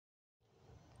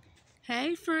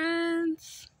Hey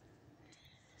friends,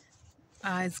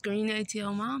 it's Green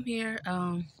ATL Mom here.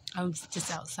 I was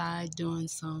just outside doing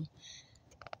some,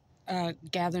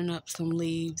 gathering up some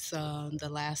leaves, the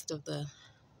last of the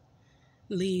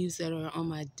leaves that are on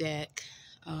my deck.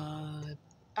 I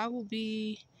will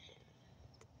be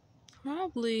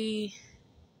probably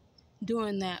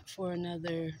doing that for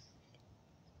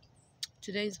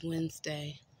today's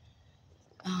Wednesday.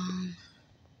 Um,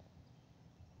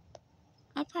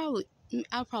 I'll probably,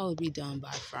 I'll probably be done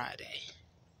by Friday.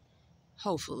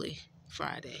 Hopefully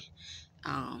Friday.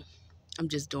 Um, I'm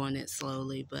just doing it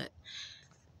slowly, but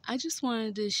I just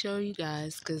wanted to show you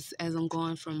guys because as I'm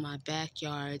going from my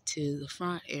backyard to the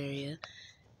front area,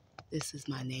 this is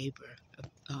my neighbor,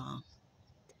 um,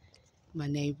 my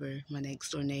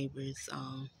next door neighbor's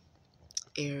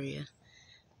area.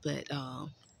 But, I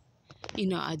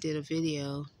did a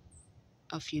video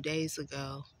a few days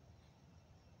ago.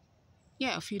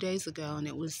 Yeah, a few days ago, and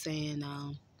it was saying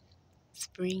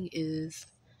spring is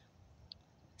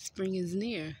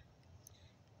near.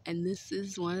 And this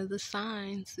is one of the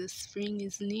signs that spring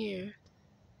is near.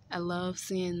 I love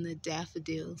seeing the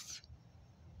daffodils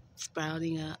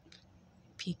sprouting up,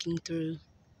 peeking through.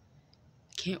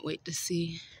 Can't wait to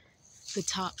see the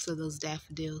tops of those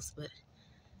daffodils, but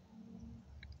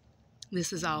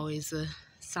this is always a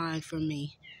sign for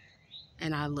me,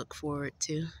 and I look forward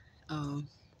to,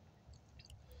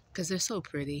 because they're so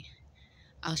pretty.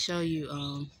 I'll show you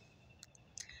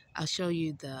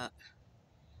the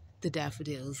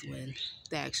daffodils when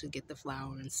they actually get the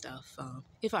flower and stuff,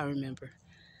 if I remember.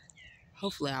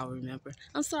 Hopefully I'll remember.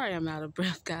 I'm sorry I'm out of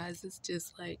breath, guys. It's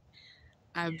just like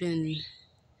I've been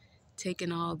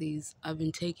taking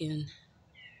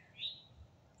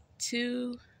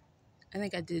I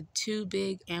think I did two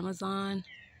big Amazon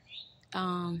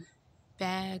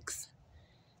bags,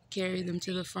 carry them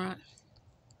to the front,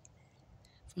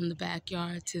 from the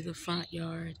backyard to the front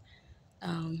yard.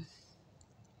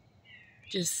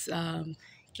 Just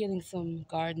getting some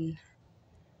garden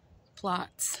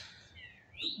plots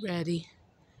ready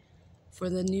for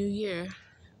the new year,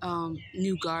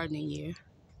 new gardening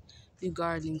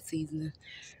season.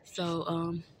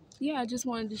 So, yeah, I just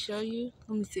wanted to show you.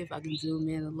 Let me see if I can zoom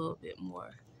in a little bit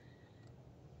more.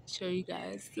 Show you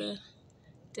guys the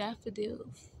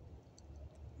daffodils.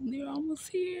 They're almost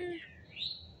here.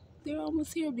 They're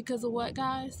almost here because of what,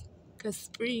 guys? Because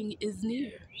spring is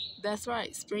near. That's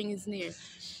right, spring is near.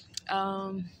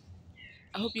 I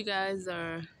hope you guys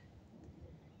are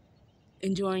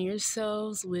enjoying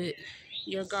yourselves with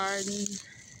your gardening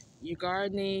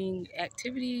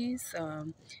activities,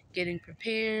 getting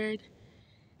prepared.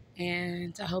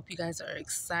 And I hope you guys are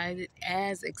excited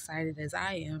as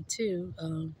I am too,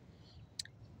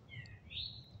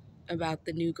 about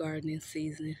the new gardening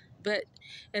season. But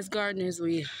as gardeners,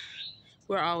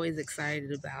 we're always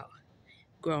excited about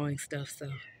growing stuff,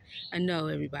 so I know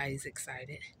everybody's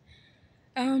excited.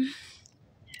 Well,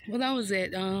 that was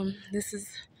it. This is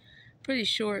a pretty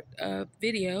short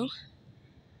video,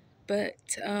 but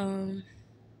I'm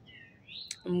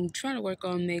trying to work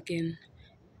on making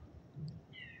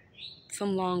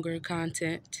some longer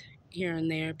content here and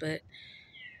there. But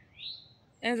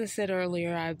as I said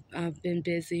earlier, I've been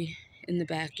busy in the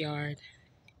backyard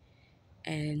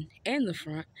and the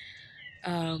front,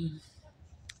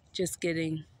 just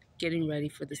getting ready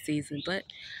for the season. But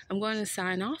I'm going to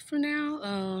sign off for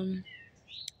now.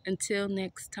 Until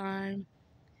next time,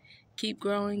 keep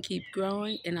growing,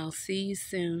 and I'll see you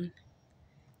soon.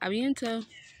 Aviento.